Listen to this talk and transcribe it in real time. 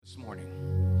morning.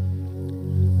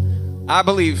 I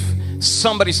believe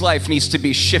somebody's life needs to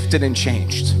be shifted and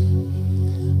changed.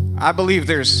 I believe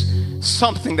there's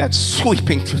something that's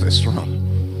sweeping through this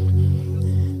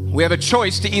room. We have a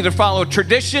choice to either follow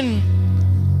tradition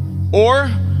or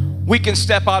we can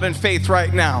step out in faith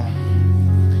right now.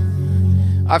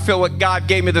 I feel what God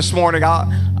gave me this morning.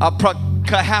 I'll cut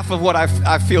half of what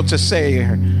I feel to say,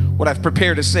 or what I've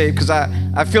prepared to say, because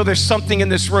I feel there's something in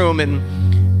this room,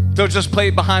 and they'll just play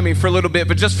behind me for a little bit,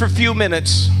 but just for a few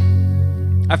minutes,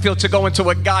 I feel to go into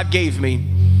what God gave me.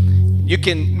 You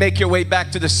can make your way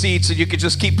back to the seats, and you can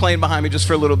just keep playing behind me just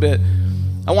for a little bit.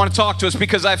 I want to talk to us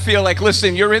because I feel like,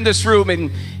 listen, you're in this room,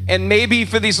 and maybe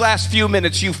for these last few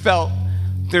minutes you felt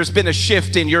there's been a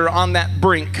shift and you're on that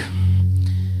brink.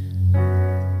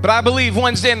 But I believe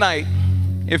Wednesday night,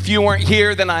 if you weren't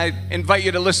here, then I invite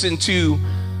you to listen to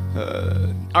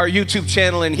our YouTube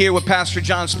channel and hear what Pastor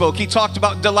John spoke. He talked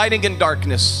about delighting in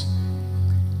darkness.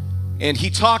 And he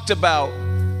talked about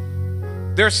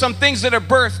there are some things that are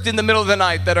birthed in the middle of the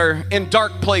night that are in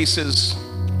dark places.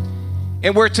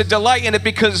 And we're to delight in it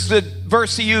because the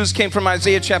verse he used came from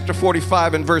Isaiah chapter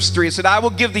 45 and verse 3. It said, I will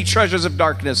give thee treasures of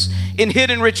darkness, in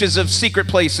hidden riches of secret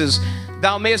places.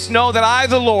 Thou mayest know that I,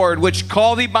 the Lord, which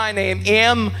call thee by name,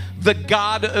 am the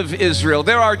God of Israel.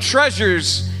 There are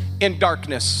treasures in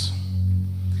darkness.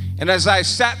 And as I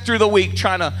sat through the week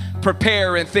trying to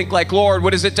prepare and think like, Lord,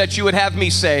 what is it that you would have me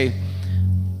say?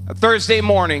 A Thursday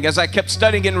morning, as I kept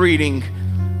studying and reading,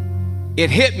 it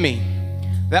hit me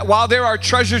that while there are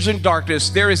treasures in darkness,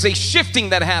 there is a shifting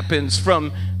that happens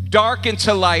from dark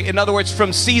into light. In other words,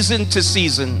 from season to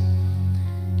season.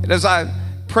 And as I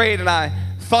prayed and I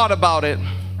thought about it,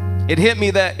 it hit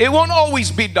me that it won't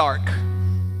always be dark.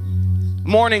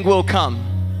 Morning will come.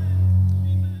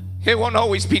 It won't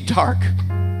always be dark,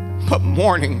 but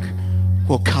morning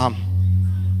will come.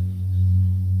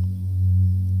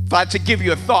 If I had to give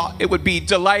you a thought, it would be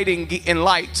delighting in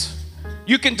light.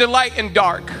 You can delight in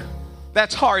dark.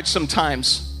 That's hard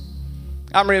sometimes.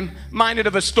 I'm reminded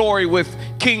of a story with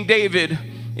King David.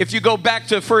 If you go back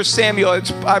to 1 Samuel,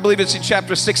 I believe it's in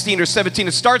chapter 16 or 17,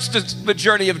 it starts the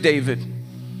journey of David.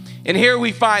 And here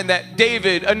we find that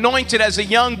David, anointed as a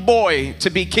young boy to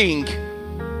be king,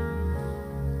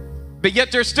 but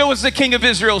yet there still was the king of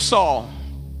Israel, Saul.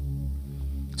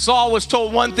 Saul was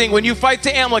told one thing: when you fight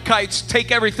the Amalekites,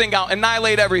 take everything out,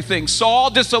 annihilate everything. Saul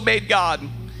disobeyed God.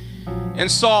 And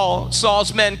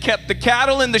Saul's men kept the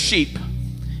cattle and the sheep.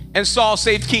 And Saul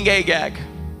saved King Agag.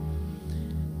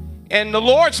 And the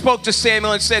Lord spoke to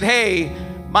Samuel and said, hey,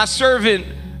 my servant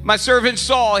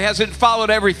Saul hasn't followed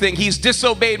everything. He's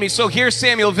disobeyed me. So here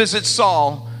Samuel visits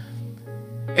Saul.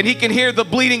 And he can hear the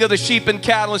bleating of the sheep and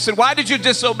cattle and said, why did you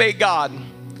disobey God?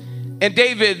 And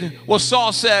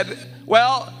Saul said,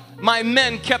 well, my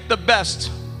men kept the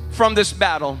best from this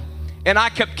battle. And I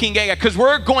kept King Agag, because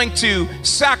we're going to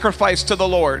sacrifice to the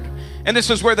Lord. And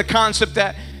this is where the concept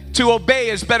that to obey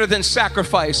is better than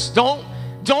sacrifice. Don't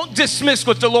dismiss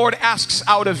what the Lord asks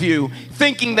out of you,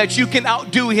 thinking that you can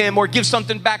outdo him or give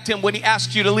something back to him when he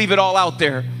asks you to leave it all out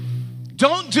there.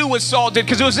 Don't do what Saul did,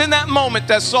 because it was in that moment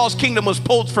that Saul's kingdom was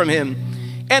pulled from him.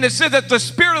 And it said that the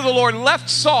Spirit of the Lord left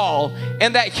Saul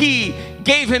and that he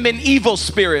gave him an evil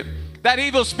spirit. That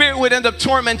evil spirit would end up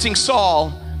tormenting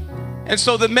Saul. And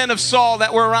so the men of Saul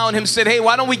that were around him said, hey,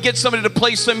 why don't we get somebody to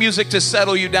play some music to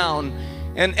settle you down?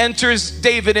 And enters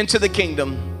David into the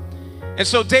kingdom. And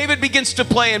so David begins to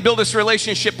play and build this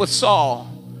relationship with Saul.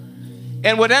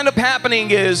 And what ended up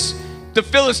happening is the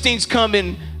Philistines come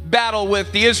in battle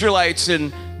with the Israelites,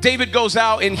 and David goes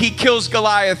out and he kills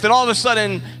Goliath. And all of a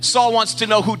sudden, Saul wants to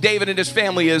know who David and his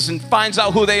family is and finds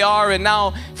out who they are. And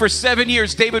now for 7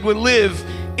 years, David would live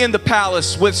in the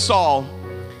palace with Saul.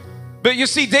 But you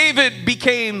see, David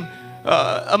became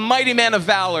a mighty man of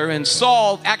valor, and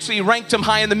Saul actually ranked him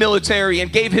high in the military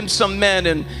and gave him some men.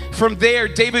 And from there,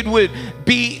 David would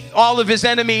beat all of his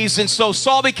enemies. And so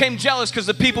Saul became jealous because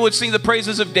the people would sing the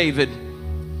praises of David.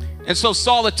 And so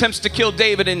Saul attempts to kill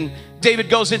David, and David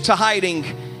goes into hiding.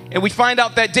 And we find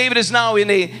out that David is now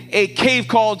in a cave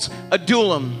called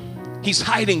Adullam. He's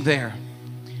hiding there.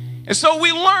 And so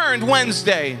we learned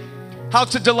Wednesday how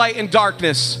to delight in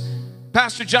darkness.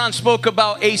 Pastor John spoke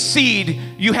about a seed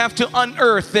you have to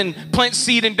unearth and plant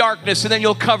seed in darkness, and then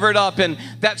you'll cover it up, and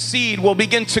that seed will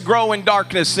begin to grow in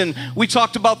darkness. And we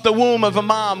talked about the womb of a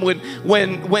mom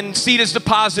when seed is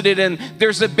deposited and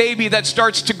there's a baby that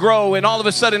starts to grow, and all of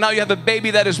a sudden now you have a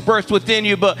baby that is birthed within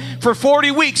you. But for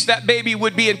 40 weeks that baby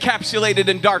would be encapsulated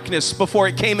in darkness before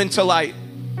it came into light.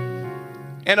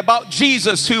 And about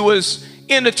Jesus, who was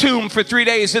in the tomb for 3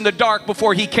 days in the dark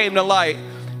before he came to light.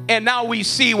 And now we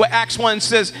see what Acts 1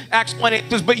 says, Acts 1:8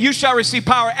 says, but you shall receive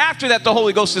power. After that, the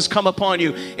Holy Ghost has come upon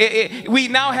you. We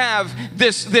now have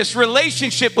this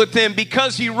relationship with him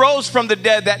because he rose from the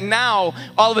dead, that now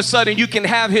all of a sudden you can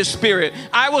have his spirit.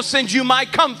 I will send you my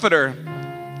comforter.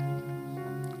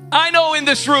 I know in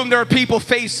this room there are people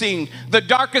facing the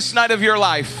darkest night of your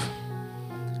life.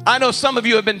 I know some of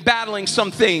you have been battling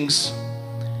some things.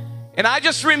 And I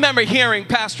just remember hearing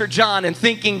Pastor John and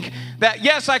thinking that,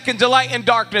 yes, I can delight in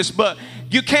darkness, but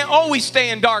you can't always stay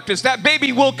in darkness. That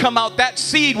baby will come out. That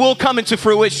seed will come into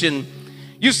fruition.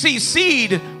 You see,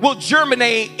 seed will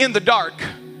germinate in the dark.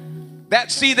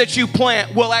 That seed that you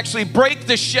plant will actually break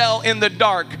the shell in the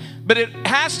dark, but it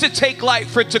has to take light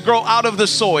for it to grow out of the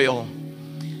soil.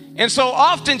 And so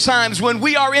oftentimes when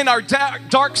we are in our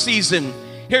dark season,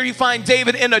 here you find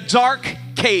David in a dark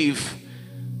cave.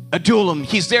 Adullam,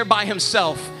 he's there by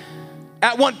himself.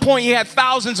 At one point he had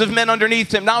thousands of men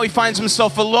underneath him. Now he finds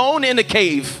himself alone in a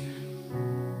cave.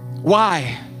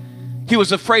 Why? He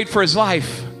was afraid for his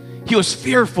life. He was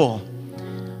fearful.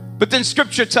 But then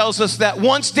scripture tells us that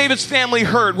once David's family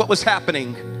heard what was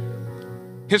happening,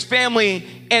 his family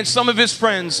and some of his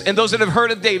friends and those that have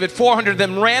heard of David, 400 of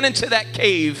them ran into that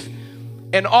cave.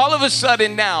 And all of a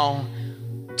sudden now,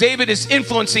 David is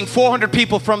influencing 400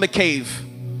 people from the cave.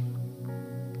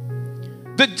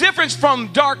 The difference from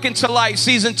dark into light,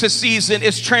 season to season,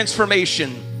 is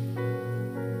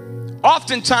transformation.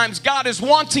 Oftentimes, God is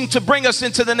wanting to bring us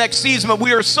into the next season, but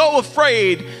we are so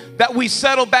afraid that we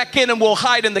settle back in and we'll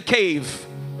hide in the cave.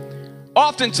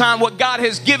 Oftentimes, what God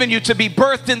has given you to be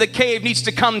birthed in the cave needs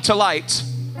to come to light.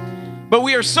 But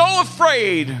we are so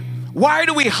afraid. Why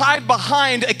do we hide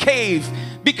behind a cave?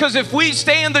 Because if we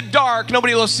stay in the dark,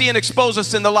 nobody will see and expose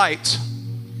us in the light.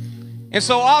 And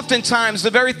so oftentimes, the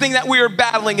very thing that we are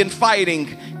battling and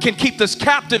fighting can keep us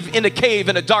captive in a cave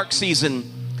in a dark season.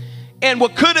 And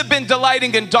what could have been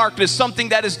delighting in darkness, something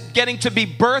that is getting to be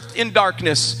birthed in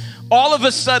darkness, all of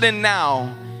a sudden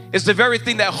now is the very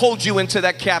thing that holds you into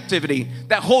that captivity,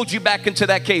 that holds you back into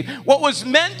that cave. What was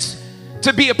meant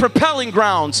to be a propelling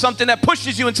ground, something that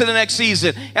pushes you into the next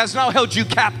season, has now held you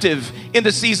captive in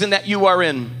the season that you are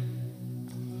in.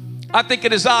 I think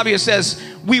it is obvious as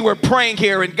we were praying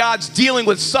here and God's dealing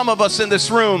with some of us in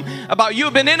this room about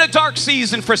you've been in a dark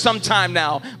season for some time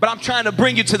now, but I'm trying to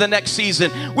bring you to the next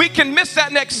season. We can miss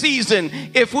that next season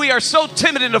if we are so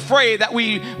timid and afraid that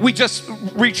we just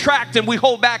retract and we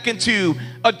hold back into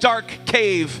a dark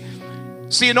cave.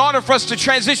 See, in order for us to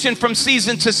transition from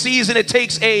season to season, it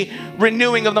takes a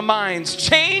renewing of the minds.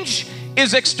 Change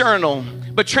is external,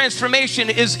 but transformation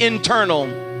is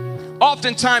internal.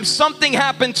 Oftentimes, something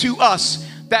happened to us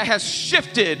that has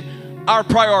shifted our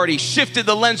priorities, shifted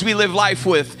the lens we live life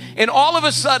with. And all of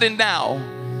a sudden now,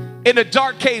 in a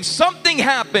dark cave, something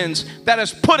happens that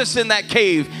has put us in that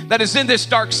cave, that is in this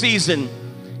dark season.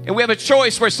 And we have a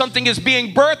choice where something is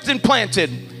being birthed and planted.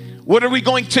 What are we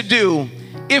going to do?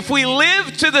 If we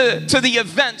live to the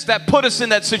events that put us in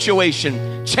that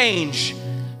situation, change.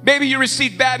 Maybe you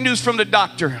received bad news from the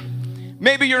doctor.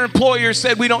 Maybe your employer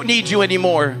said, we don't need you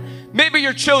anymore. Maybe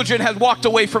your children have walked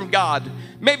away from God.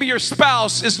 Maybe your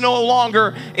spouse is no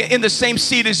longer in the same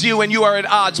seat as you and you are at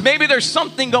odds. Maybe there's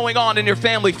something going on in your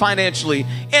family financially.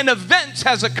 An event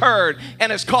has occurred and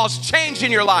has caused change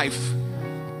in your life.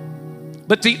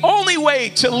 But the only way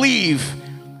to leave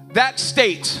that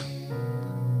state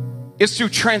is through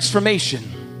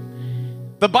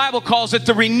transformation. The Bible calls it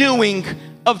the renewing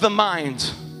of the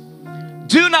mind.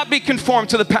 Do not be conformed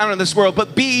to the pattern of this world,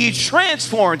 but be ye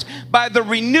transformed by the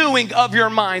renewing of your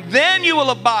mind. Then you will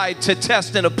abide to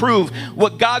test and approve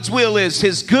what God's will is,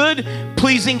 his good,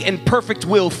 pleasing, and perfect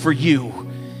will for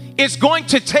you. It's going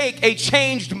to take a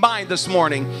changed mind this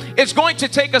morning. It's going to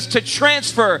take us to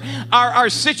transfer our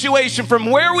situation from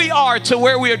where we are to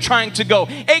where we are trying to go.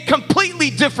 A completely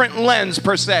different lens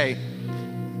per se.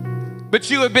 But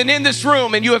you have been in this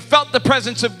room and you have felt the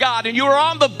presence of God and you are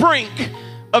on the brink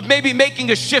of maybe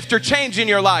making a shift or change in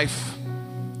your life.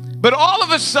 But all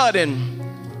of a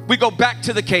sudden, we go back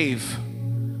to the cave.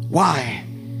 Why?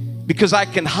 Because I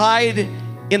can hide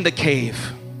in the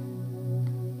cave.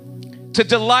 To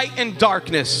delight in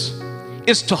darkness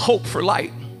is to hope for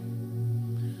light.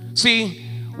 See,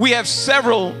 we have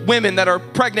several women that are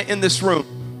pregnant in this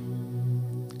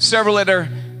room. Several at our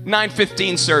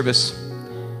 9:15 service.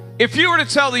 If you were to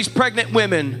tell these pregnant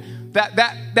women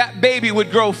that baby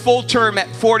would grow full term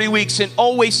at 40 weeks and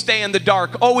always stay in the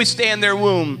dark, always stay in their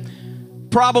womb,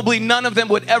 probably none of them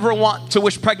would ever want to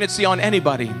wish pregnancy on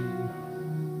anybody.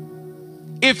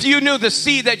 If you knew the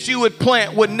seed that you would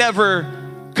plant would never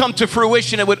come to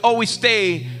fruition, it would always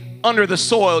stay under the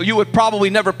soil, you would probably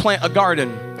never plant a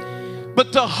garden.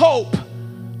 But the hope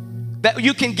that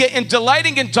you can get in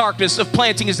delighting in darkness of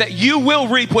planting is that you will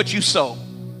reap what you sow.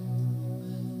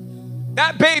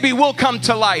 That baby will come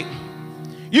to light.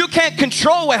 You can't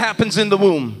control what happens in the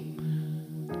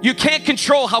womb. You can't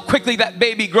control how quickly that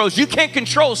baby grows. You can't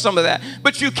control some of that.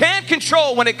 But you can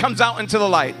control when it comes out into the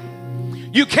light.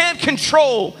 You can't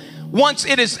control once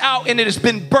it is out and it has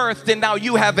been birthed and now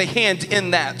you have a hand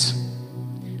in that.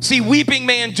 See, weeping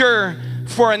may endure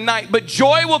for a night, but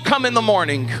joy will come in the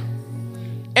morning.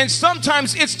 And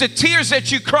sometimes it's the tears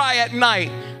that you cry at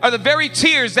night are the very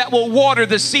tears that will water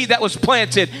the seed that was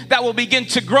planted, that will begin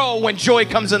to grow when joy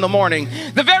comes in the morning.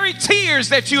 The very tears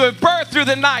that you have birthed through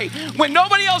the night, when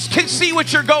nobody else can see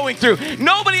what you're going through,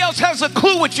 nobody else has a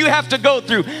clue what you have to go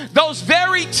through, those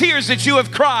very tears that you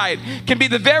have cried can be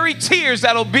the very tears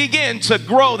that will begin to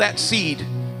grow that seed.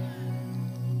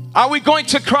 Are we going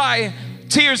to cry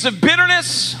tears of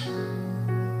bitterness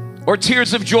or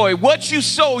tears of joy? What you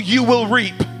sow, you will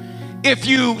reap. If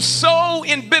you sow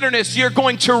in bitterness, you're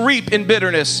going to reap in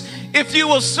bitterness. If you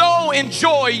will sow in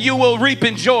joy, you will reap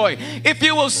in joy. If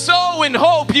you will sow in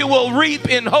hope, you will reap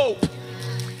in hope.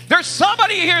 There's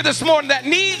somebody here this morning that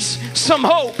needs some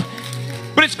hope,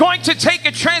 but it's going to take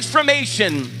a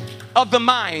transformation of the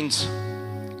mind.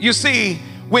 You see,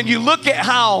 when you look at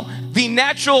how the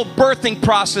natural birthing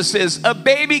process is, a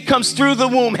baby comes through the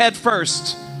womb head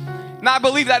first. Now, I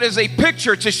believe that is a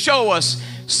picture to show us,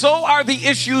 so are the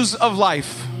issues of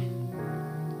life.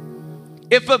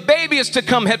 If a baby is to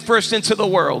come head first into the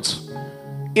world,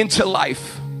 into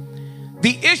life,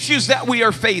 the issues that we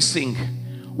are facing,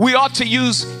 we ought to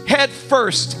use head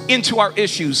first into our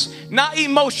issues. Not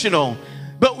emotional,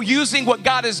 but using what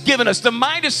God has given us. The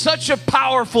mind is such a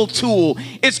powerful tool.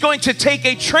 It's going to take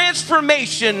a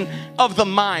transformation of the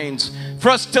mind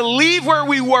for us to leave where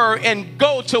we were and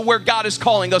go to where God is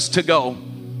calling us to go.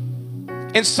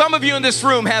 And some of you in this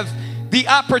room have the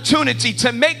opportunity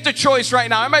to make the choice right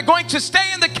now. Am I going to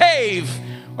stay in the cave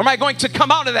or am I going to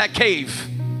come out of that cave?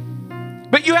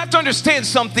 But you have to understand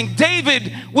something.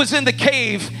 David was in the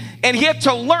cave and he had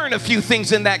to learn a few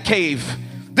things in that cave.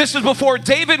 This is before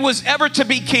David was ever to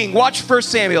be king. Watch 1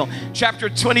 Samuel chapter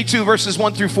 22 verses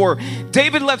 1 through 4.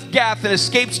 David left Gath and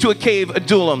escaped to a cave,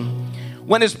 Adullam.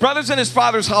 When his brothers and his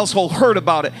father's household heard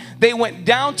about it, they went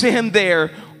down to him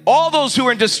there. All those who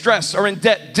were in distress or in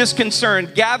debt,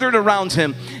 disconcerted, gathered around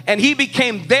him, and he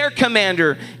became their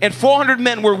commander, and 400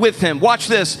 men were with him. Watch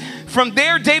this. From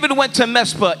there, David went to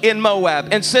Mizpah in Moab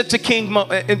and said to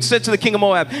the king of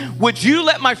Moab, "Would you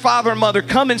let my father and mother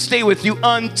come and stay with you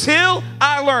until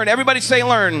I learn?" Everybody say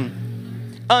learn.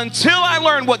 Until I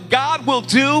learn what God will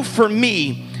do for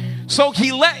me. So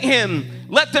he let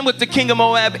them with the king of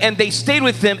Moab, and they stayed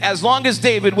with him as long as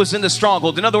David was in the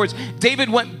stronghold. In other words, David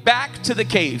went back to the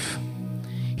cave.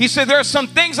 He said, there are some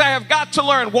things I have got to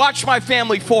learn. Watch my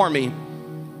family for me.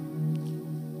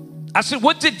 I said,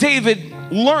 what did David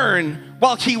learn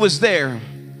while he was there?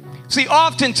 See,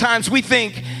 oftentimes we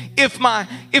think if my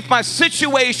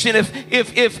situation,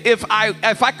 if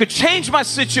I could change my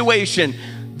situation,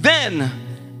 then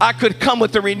I could come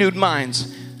with a renewed mind.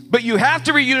 But you have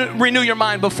to renew your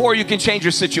mind before you can change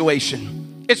your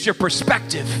situation. It's your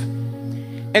perspective.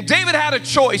 And David had a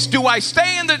choice. Do I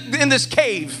stay in this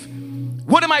cave?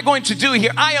 What am I going to do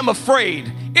here? I am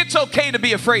afraid. It's okay to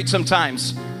be afraid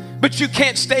sometimes, but you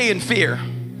can't stay in fear.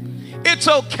 It's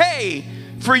okay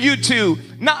for you to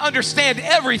not understand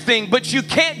everything, but you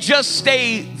can't just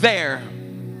stay there.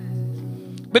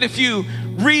 But if you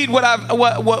read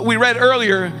what we read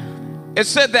earlier, it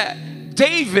said that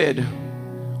David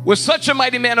was such a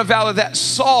mighty man of valor that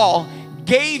Saul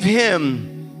gave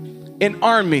him an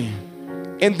army,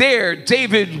 and there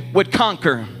David would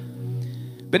conquer.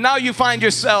 But now you find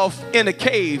yourself in a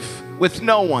cave with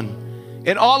no one,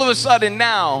 and all of a sudden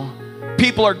now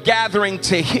people are gathering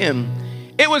to him.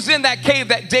 It was in that cave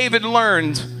that David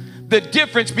learned the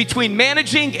difference between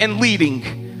managing and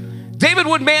leading. David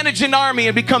would manage an army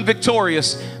and become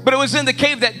victorious, but it was in the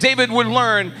cave that David would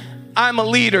learn, I'm a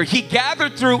leader. He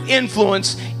gathered through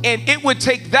influence, and it would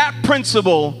take that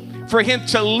principle for him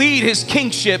to lead his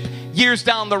kingship years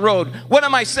down the road. What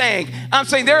am I saying? I'm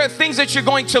saying there are things that you're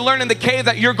going to learn in the cave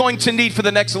that you're going to need for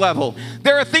the next level.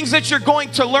 There are things that you're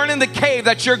going to learn in the cave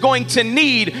that you're going to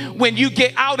need when you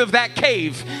get out of that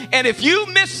cave. And if you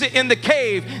miss it in the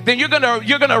cave, then you're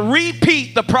gonna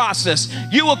repeat the process.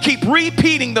 You will keep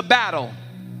repeating the battle.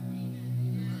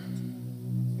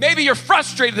 Maybe you're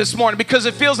frustrated this morning because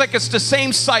it feels like it's the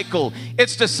same cycle.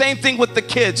 It's the same thing with the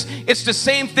kids. It's the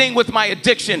same thing with my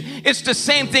addiction. It's the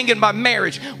same thing in my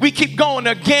marriage. We keep going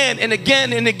again and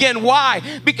again and again. Why?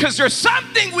 Because there's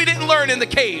something we didn't learn in the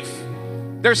cave.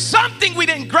 There's something we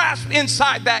didn't grasp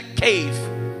inside that cave.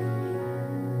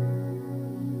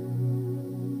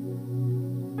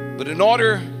 But in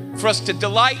order for us to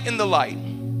delight in the light,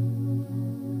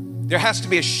 there has to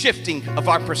be a shifting of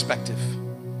our perspective.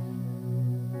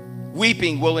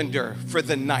 Weeping will endure for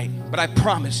the night, but I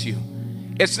promise you,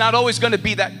 it's not always going to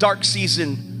be that dark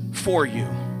season for you.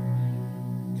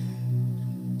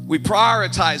 We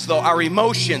prioritize, though, our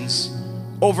emotions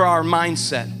over our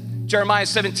mindset. Jeremiah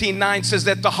 17:9 says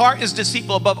that the heart is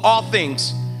deceitful above all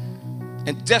things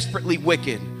and desperately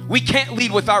wicked. We can't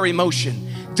lead with our emotion.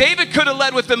 David could have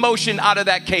led with emotion out of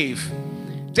that cave.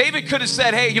 David could have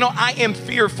said, hey, I am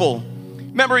fearful.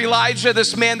 Remember Elijah,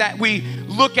 this man that we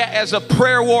look at as a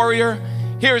prayer warrior?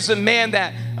 Here's a man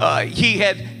that he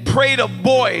had prayed a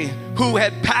boy who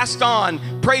had passed on,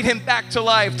 prayed him back to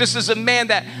life. This is a man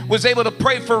that was able to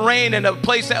pray for rain in a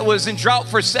place that was in drought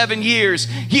for 7 years.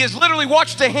 He has literally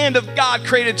watched the hand of God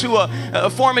created to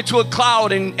form into a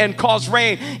cloud and cause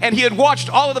rain. And he had watched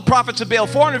all of the prophets of Baal,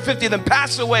 450 of them,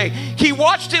 pass away. He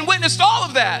watched and witnessed all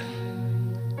of that.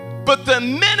 But the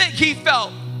minute he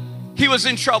felt he was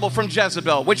in trouble from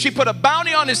Jezebel, when she put a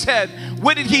bounty on his head,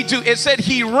 what did he do? It said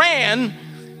he ran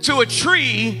to a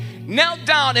tree, knelt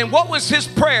down, and what was his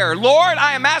prayer? Lord,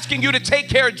 I am asking you to take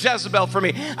care of Jezebel for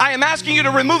me. I am asking you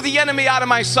to remove the enemy out of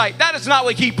my sight. That is not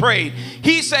what he prayed.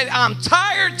 He said, I'm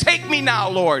tired, take me now,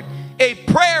 Lord. A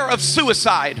prayer of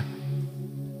suicide.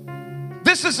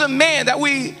 This is a man that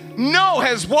we know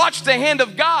has watched the hand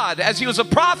of God as he was a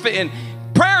prophet, and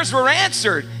prayers were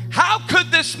answered. How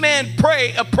could this man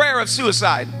pray a prayer of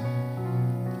suicide?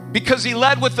 Because he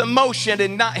led with emotion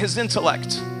and not his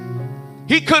intellect.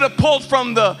 He could have pulled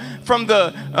from the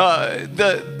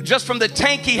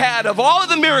tank he had of all of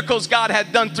the miracles God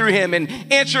had done through him and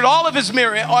answered all of his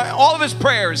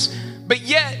prayers. But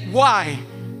yet, why?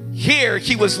 Here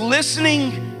he was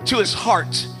listening to his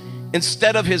heart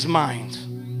instead of his mind.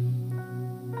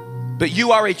 But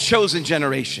you are a chosen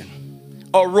generation,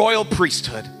 a royal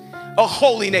priesthood, a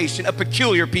holy nation, a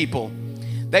peculiar people,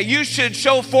 that you should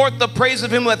show forth the praise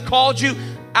of him who hath called you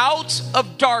out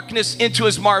of darkness into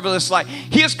his marvelous light.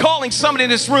 He is calling somebody in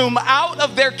this room out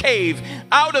of their cave,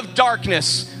 out of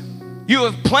darkness. You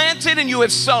have planted and you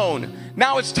have sown.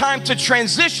 Now it's time to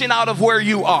transition out of where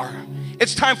you are.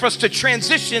 It's time for us to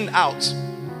transition out.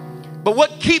 But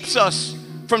what keeps us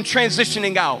from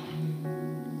transitioning out?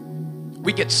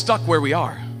 We get stuck where we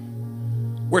are.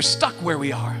 We're stuck where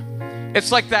we are.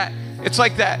 It's like that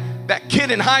kid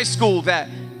in high school that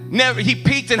he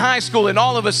peaked in high school, and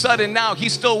all of a sudden now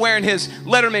he's still wearing his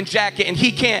Letterman jacket and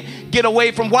he can't get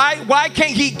away from, why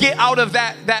can't he get out of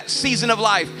that season of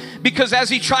life? Because as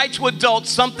he tried to adult,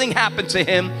 something happened to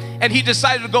him and he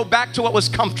decided to go back to what was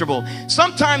comfortable.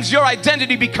 Sometimes your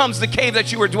identity becomes the cave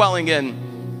that you were dwelling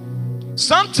in.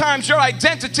 Sometimes your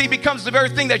identity becomes the very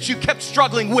thing that you kept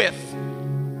struggling with.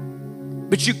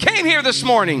 But you came here this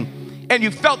morning and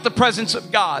you felt the presence of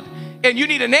God. And you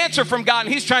need an answer from God,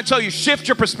 and he's trying to tell you, shift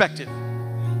your perspective.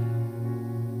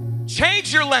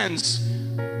 Change your lens.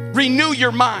 Renew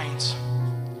your mind.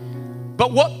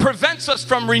 But what prevents us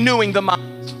from renewing the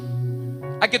mind?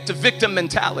 I get the victim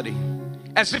mentality.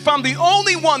 As if I'm the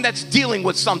only one that's dealing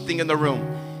with something in the room.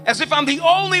 As if I'm the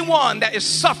only one that is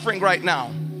suffering right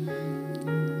now.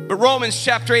 But Romans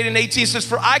chapter 8 and 18 says,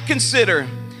 for I consider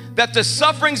that the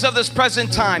sufferings of this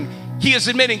present time, he is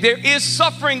admitting there is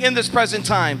suffering in this present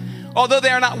time, although they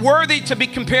are not worthy to be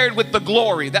compared with the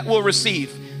glory that we'll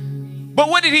receive. But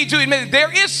what did he do? He admitted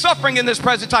there is suffering in this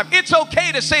present time. It's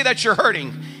okay to say that you're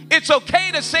hurting. It's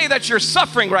okay to say that you're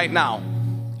suffering right now.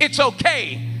 It's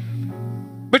okay.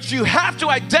 But you have to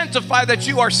identify that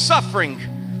you are suffering.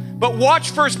 But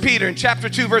watch 1 Peter in chapter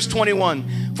 2, verse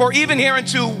 21. For even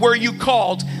hereunto were you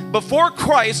called, before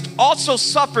Christ also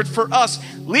suffered for us,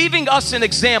 leaving us an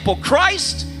example.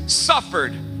 Christ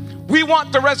suffered. We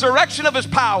want the resurrection of his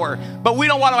power, but we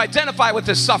don't want to identify with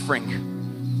his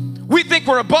suffering. We think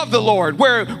we're above the Lord,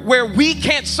 where we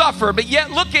can't suffer, but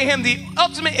yet look at him, the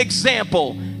ultimate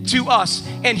example to us.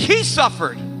 And he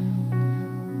suffered.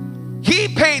 He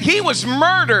paid, he was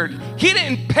murdered. He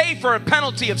didn't pay for a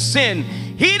penalty of sin.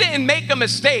 He didn't make a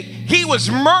mistake. He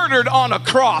was murdered on a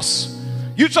cross.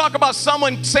 You talk about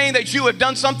someone saying that you have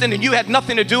done something and you had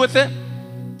nothing to do with it.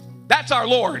 That's our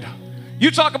Lord.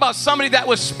 You talk about somebody that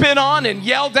was spit on and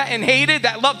yelled at and hated,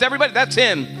 that loved everybody, that's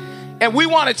him. And we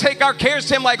want to take our cares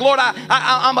to him like, Lord,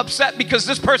 I'm upset because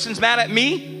this person's mad at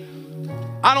me.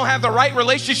 I don't have the right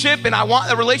relationship and I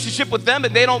want a relationship with them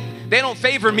and they don't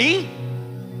favor me.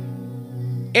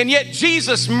 And yet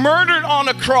Jesus murdered on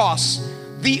a cross,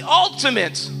 the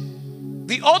ultimate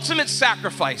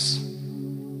sacrifice.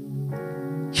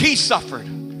 He suffered.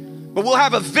 But we'll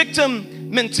have a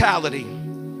victim mentality.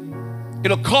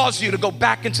 It'll cause you to go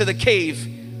back into the cave,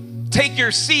 take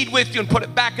your seed with you and put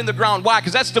it back in the ground. Why?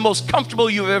 Because that's the most comfortable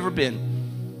you've ever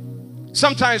been.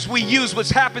 Sometimes we use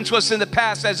what's happened to us in the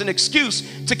past as an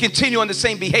excuse to continue on the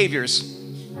same behaviors.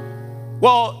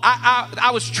 Well,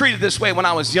 I was treated this way when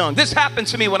I was young. This happened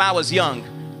to me when I was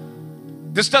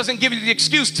young. This doesn't give you the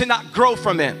excuse to not grow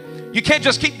from it. You can't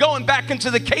just keep going back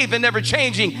into the cave and never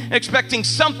changing, expecting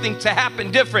something to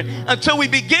happen different until we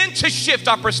begin to shift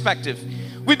our perspective.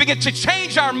 We begin to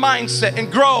change our mindset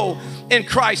and grow in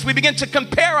Christ. We begin to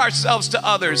compare ourselves to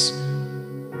others.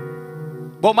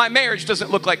 Well, my marriage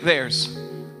doesn't look like theirs.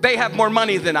 They have more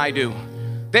money than I do.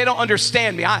 They don't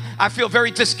understand me. I feel very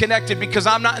disconnected because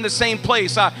I'm not in the same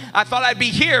place. I thought I'd be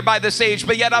here by this age,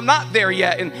 but yet I'm not there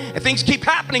yet. And things keep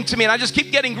happening to me and I just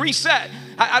keep getting reset.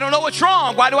 I don't know what's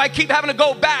wrong. Why do I keep having to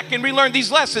go back and relearn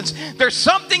these lessons? There's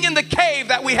something in the cave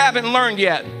that we haven't learned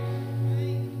yet.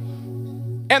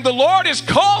 And the Lord is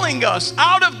calling us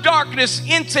out of darkness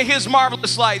into his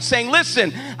marvelous light, saying,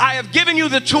 listen, I have given you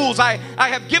the tools. I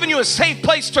have given you a safe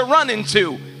place to run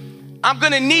into. I'm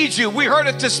going to need you. We heard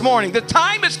it this morning. The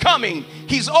time is coming.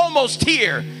 He's almost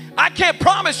here. I can't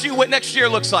promise you what next year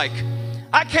looks like.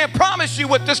 I can't promise you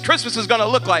what this Christmas is going to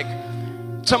look like.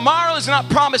 Tomorrow is not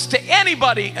promised to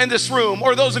anybody in this room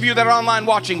or those of you that are online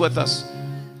watching with us.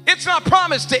 It's not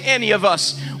promised to any of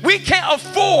us. We can't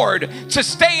afford to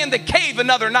stay in the cave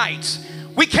another night.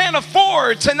 We can't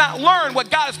afford to not learn what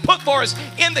God has put for us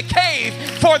in the cave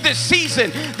for this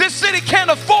season. This city can't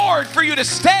afford for you to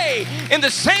stay in the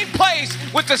same place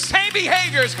with the same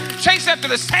behaviors, chase after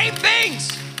the same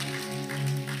things.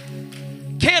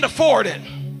 Can't afford it.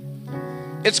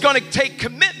 It's going to take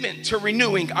commitment to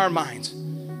renewing our minds.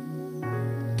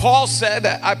 Paul said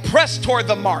that I press toward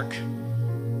the mark.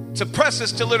 To press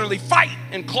is to literally fight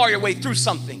and claw your way through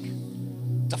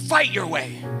something. To fight your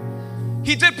way.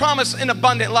 He did promise an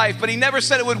abundant life, but he never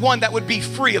said it would one that would be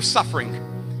free of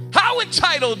suffering. How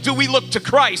entitled do we look to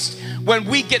Christ when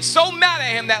we get so mad at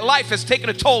him that life has taken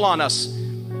a toll on us?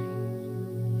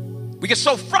 We get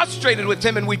so frustrated with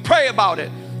him and we pray about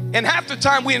it. And half the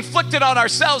time we inflict it on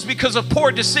ourselves because of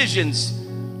poor decisions.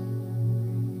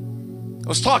 I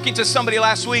was talking to somebody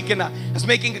last week and I was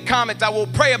making a comment that we'll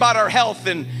pray about our health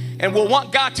and we'll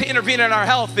want God to intervene in our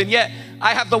health, and yet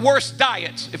I have the worst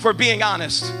diet, if we're being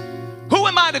honest. Who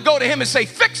am I to go to him and say,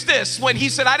 fix this, when he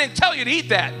said, I didn't tell you to eat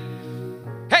that?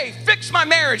 Hey, fix my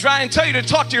marriage when I didn't tell you to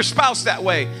talk to your spouse that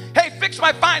way. Hey, fix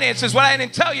my finances when I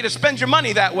didn't tell you to spend your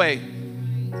money that way.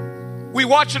 We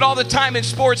watch it all the time in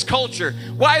sports culture.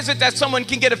 Why is it that someone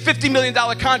can get a $50 million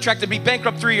contract and be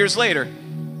bankrupt 3 years later?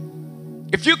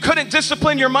 If you couldn't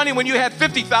discipline your money when you had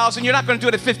 $50,000, you're not going to do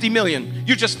it at $50 million.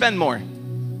 You just spend more.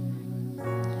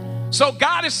 So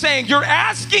God is saying, you're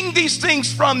asking these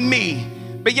things from me,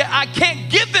 but yet I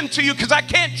can't give them to you because I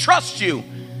can't trust you.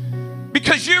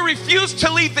 Because you refuse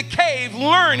to leave the cave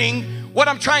learning what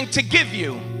I'm trying to give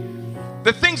you.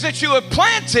 The things that you have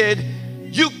planted,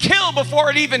 you kill before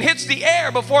it even hits the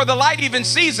air, before the light even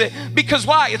sees it. Because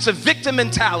why? It's a victim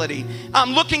mentality.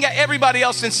 I'm looking at everybody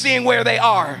else and seeing where they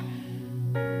are.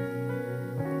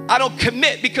 I don't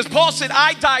commit, because Paul said,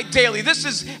 I die daily. This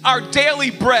is our daily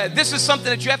bread. This is something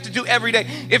that you have to do every day.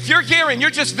 If you're here and you're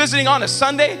just visiting on a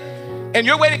Sunday and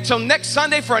you're waiting till next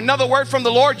Sunday for another word from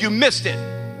the Lord, you missed it.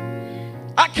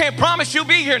 I can't promise you'll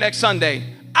be here next Sunday.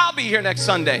 I'll be here next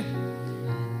Sunday.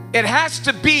 It has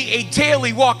to be a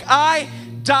daily walk. I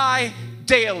die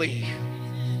daily.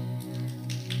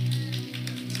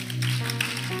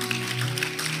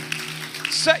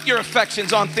 Set your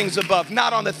affections on things above,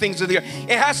 not on the things of the earth.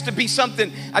 It has to be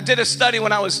something. I did a study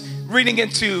when I was reading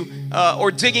into or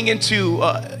digging into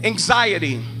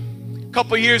anxiety. A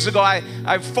couple of years ago,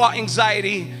 I fought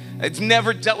anxiety. I'd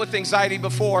never dealt with anxiety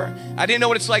before. I didn't know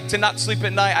what it's like to not sleep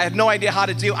at night. I had no idea how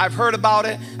to deal. I've heard about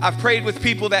it. I've prayed with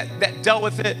people that dealt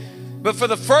with it. But for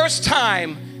the first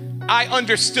time, I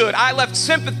understood. I left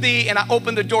sympathy and I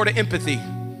opened the door to empathy.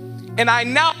 And I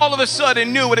now all of a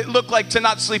sudden knew what it looked like to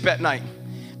not sleep at night.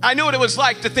 I knew what it was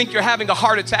like to think you're having a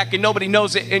heart attack and nobody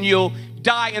knows it, and you'll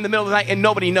die in the middle of the night and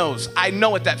nobody knows. I know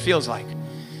what that feels like.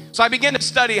 So I began to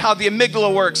study how the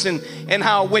amygdala works and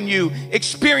how when you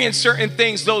experience certain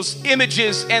things, those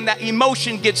images and that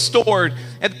emotion gets stored.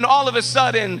 And then all of a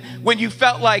sudden, when you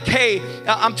felt like, hey,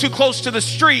 I'm too close to the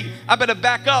street, I better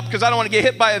back up because I don't want to get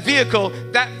hit by a vehicle,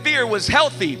 that fear was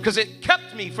healthy because it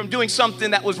kept me from doing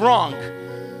something that was wrong.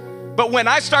 But when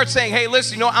I start saying, hey,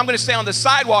 listen, I'm going to stay on the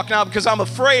sidewalk now because I'm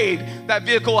afraid that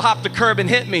vehicle will hop the curb and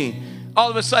hit me. All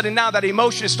of a sudden now that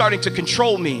emotion is starting to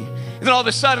control me. And then all of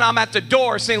a sudden I'm at the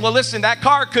door saying, well, listen, that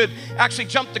car could actually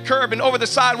jump the curb and over the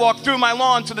sidewalk through my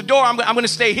lawn to the door. I'm going to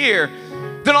stay here.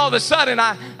 Then all of a sudden,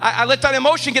 I let that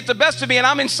emotion get the best of me, and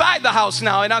I'm inside the house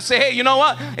now. And I say, hey, you know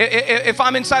what? If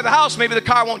I'm inside the house, maybe the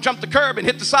car won't jump the curb and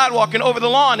hit the sidewalk and over the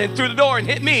lawn and through the door and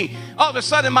hit me. All of a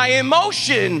sudden, my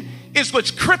emotion is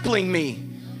what's crippling me,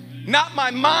 not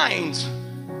my mind,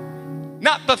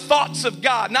 not the thoughts of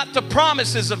God, not the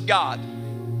promises of God.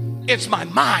 It's my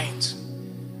mind.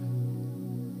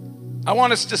 I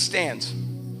want us to stand.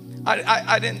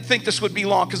 I didn't think this would be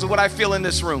long because of what I feel in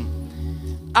this room.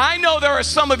 I know there are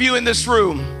some of you in this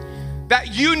room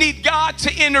that you need God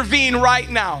to intervene right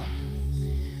now.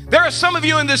 There are some of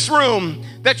you in this room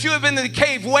that you have been in the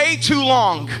cave way too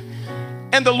long,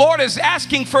 and the Lord is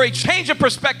asking for a change of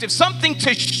perspective, something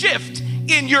to shift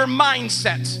in your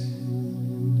mindset.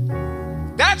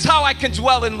 That's how I can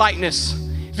dwell in lightness,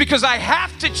 because I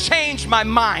have to change my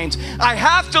mind. I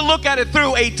have to look at it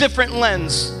through a different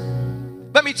lens.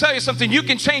 Let me tell you something. You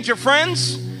can change your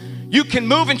friends. You can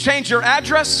move and change your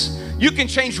address. You can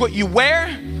change what you wear.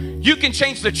 You can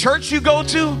change the church you go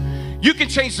to. You can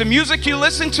change the music you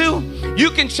listen to. You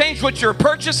can change what you're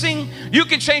purchasing. You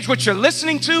can change what you're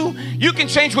listening to. You can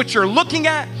change what you're looking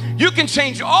at. You can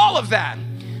change all of that.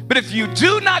 But if you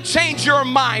do not change your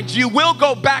mind, you will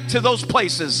go back to those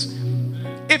places.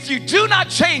 If you do not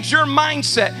change your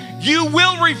mindset, you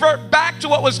will revert back to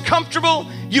what was comfortable.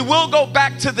 You will go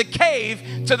back to the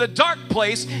cave, to the dark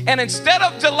place. And instead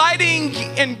of delighting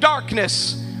in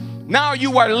darkness, now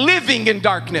you are living in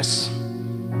darkness.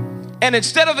 And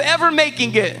instead of ever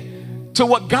making it to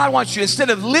what God wants you, instead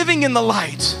of living in the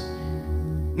light,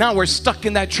 now we're stuck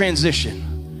in that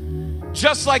transition.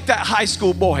 Just like that high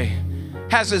school boy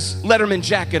has his Letterman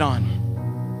jacket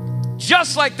on.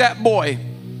 Just like that boy.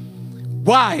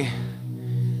 Why?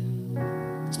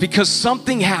 It's because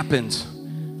something happened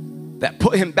that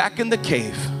put him back in the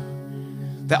cave.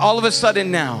 That all of a sudden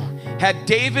now, had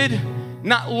David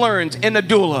not learned in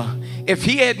Adullam, if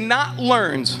he had not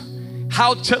learned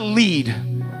how to lead,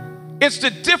 it's the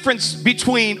difference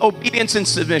between obedience and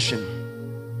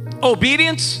submission.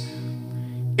 Obedience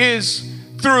is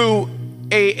through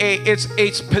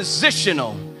it's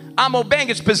positional. I'm obeying,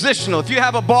 it's positional. If you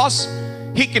have a boss,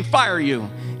 he can fire you.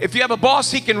 If you have a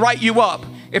boss, he can write you up.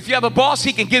 If you have a boss,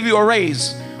 he can give you a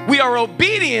raise. We are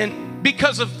obedient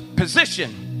because of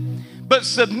position. But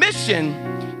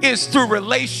submission is through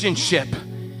relationship.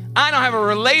 I don't have a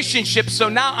relationship, so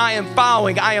now I am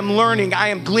following, I am learning, I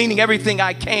am gleaning everything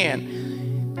I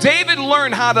can. David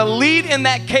learned how to lead in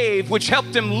that cave, which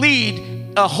helped him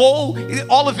lead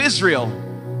all of Israel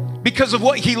because of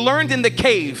what he learned in the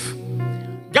cave.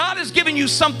 God has given you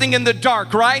something in the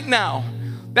dark right now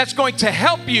that's going to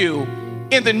help you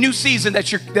in the new season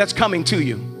that's coming to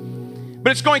you.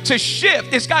 But it's going to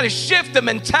shift. It's got to shift the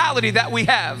mentality that we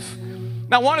have.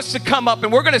 Now I want us to come up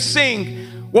and we're going to sing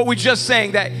what we just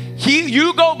sang, that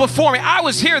you go before me. I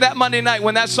was here that Monday night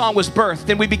when that song was birthed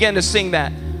and we began to sing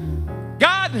that.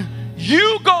 God,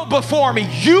 you go before me.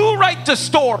 You write the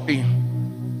story.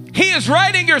 He is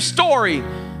writing your story,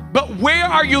 but where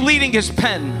are you leading his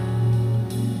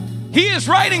pen? He is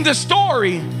writing the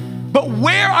story, but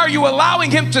where are you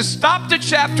allowing him to stop the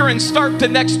chapter and start the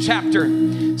next chapter?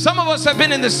 Some of us have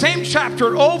been in the same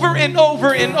chapter over and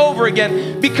over and over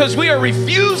again because we are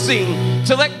refusing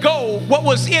to let go what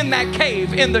was in that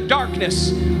cave, in the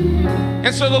darkness.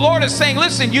 And so the Lord is saying,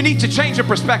 listen, you need to change your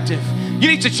perspective. You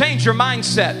need to change your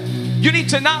mindset. You need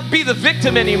to not be the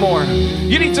victim anymore.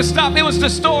 You need to stop. It was the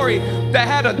story that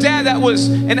had a dad that was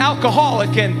an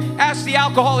alcoholic and asked the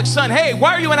alcoholic son, hey,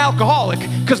 why are you an alcoholic?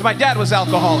 Because my dad was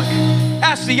alcoholic.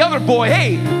 Asked the other boy,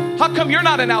 hey, how come you're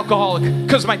not an alcoholic?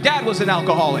 Because my dad was an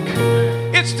alcoholic.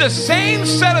 It's the same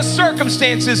set of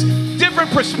circumstances, different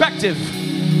perspective.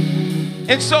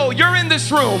 And so you're in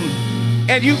this room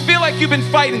and you feel like you've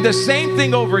been fighting the same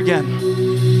thing over again.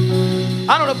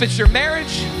 I don't know if it's your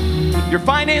marriage, your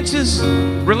finances,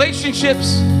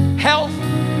 relationships, health,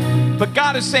 but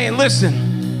God is saying,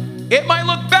 listen, it might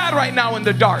look bad right now in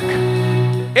the dark.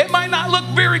 It might not look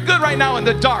very good right now in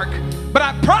the dark, but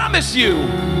I promise you,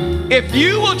 if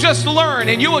you will just learn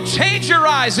and you will change your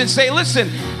eyes and say, listen,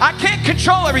 I can't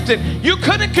control everything. You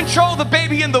couldn't control the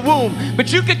baby in the womb,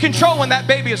 but you can control when that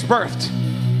baby is birthed.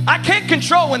 I can't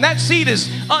control when that seed is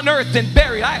unearthed and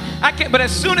buried. I can't, but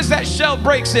as soon as that shell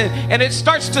breaks in and it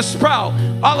starts to sprout,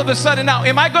 all of a sudden now,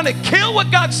 am I going to kill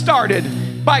what God started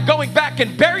by going back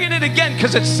and burying it again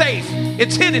because it's safe,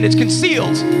 it's hidden, it's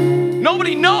concealed?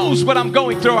 Nobody knows what I'm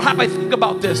going through or how I think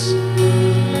about this.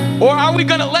 Or are we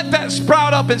going to let that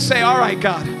sprout up and say, all right,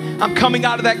 God, I'm coming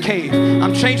out of that cave.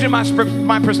 I'm changing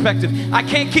my perspective. I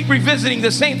can't keep revisiting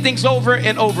the same things over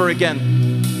and over again.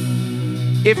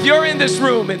 If you're in this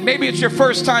room and maybe it's your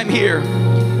first time here,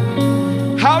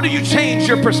 how do you change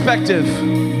your perspective?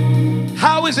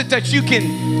 How is it that you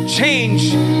can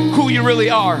change who you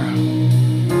really are?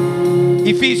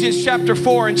 Ephesians chapter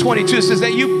 4 and 22 says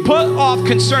that you put off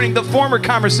concerning the former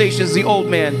conversations the old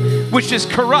man, which is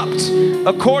corrupt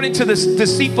according to the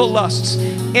deceitful lusts,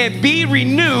 and be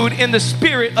renewed in the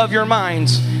spirit of your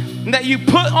minds. And that you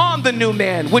put on the new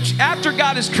man, which after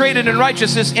God is created in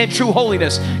righteousness and true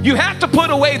holiness. You have to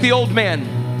put away the old man.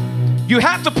 You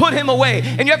have to put him away,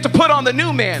 and you have to put on the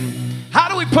new man. How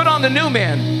do we put on the new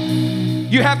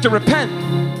man? You have to repent.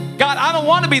 God, I don't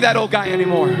want to be that old guy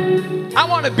anymore. I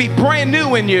want to be brand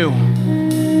new in you.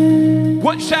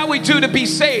 What shall we do to be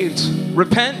saved?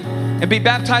 Repent and be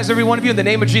baptized, every one of you, in the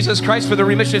name of Jesus Christ for the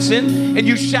remission of sin, and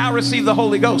you shall receive the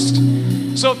Holy Ghost.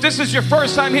 So if this is your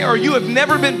first time here, or you have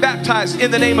never been baptized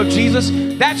in the name of Jesus,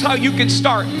 that's how you can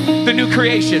start the new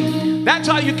creation. That's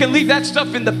how you can leave that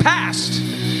stuff in the past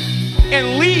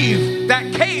and leave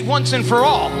that cave once and for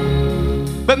all.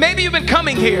 But maybe you've been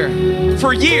coming here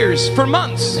for years, for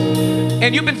months,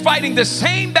 and you've been fighting the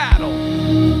same battle.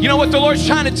 You know what the Lord's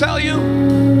trying to tell you?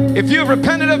 If you have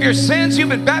repented of your sins, you've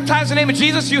been baptized in the name of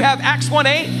Jesus, you have Acts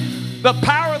 1:8, the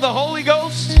power of the Holy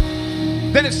Ghost,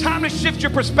 then it's time to shift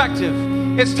your perspective.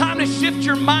 It's time to shift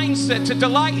your mindset to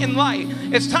delight in light.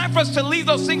 It's time for us to leave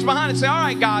those things behind and say, all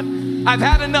right, God, I've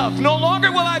had enough. No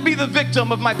longer will I be the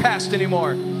victim of my past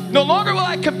anymore. No longer will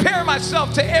I compare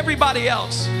myself to everybody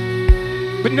else.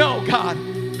 But no, God,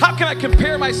 how can I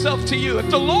compare myself to you? If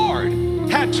the Lord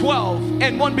had 12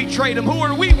 and one betrayed him, who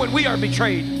are we when we are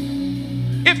betrayed?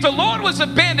 If the Lord was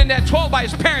abandoned at 12 by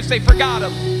his parents, they forgot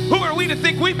him. Who are we to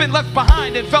think we've been left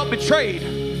behind and felt betrayed?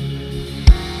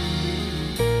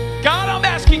 God, I'm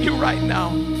asking you right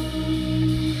now.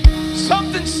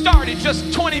 Something started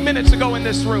just 20 minutes ago in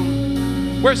this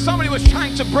room where somebody was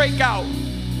trying to break out.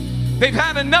 They've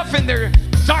had enough in their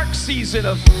dark season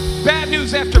of bad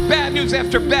news after bad news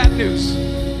after bad news.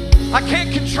 I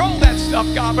can't control that stuff,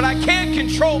 God, but I can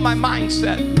control my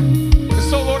mindset. And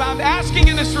so, Lord, I'm asking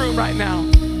in this room right now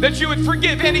that you would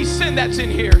forgive any sin that's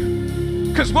in here.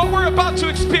 Because what we're about to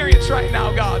experience right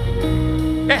now, God,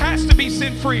 it has to be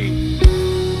sin-free.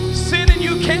 Sin and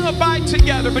you can't abide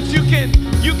together, but you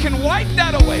can wipe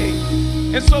that away.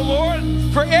 And so, Lord,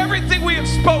 for everything we have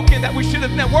spoken that we should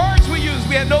have, the words we used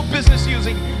we had no business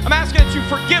using, I'm asking that you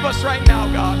forgive us right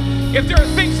now, God. If there are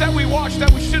things that we watched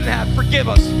that we shouldn't have, forgive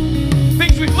us.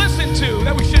 Things we've listened to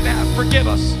that we shouldn't have, forgive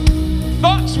us.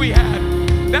 Thoughts we had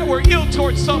that were ill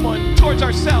towards someone, towards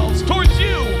ourselves, towards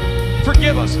you,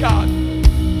 forgive us, God.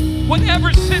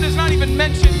 Whatever sin is not even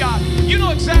mentioned, God, you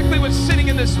know exactly what's sitting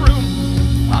in this room.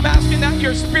 I'm asking that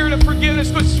your spirit of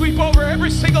forgiveness would sweep over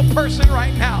every single person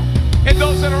right now. And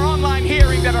those that are online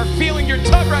hearing, that are feeling your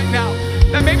tug right now,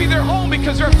 that maybe they're home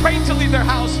because they're afraid to leave their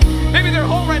house. Maybe they're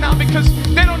home right now because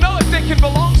they don't know if they can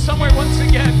belong somewhere once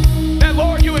again. That,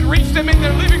 Lord, you would reach them in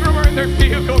their living room or in their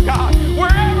vehicle, God.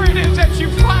 Wherever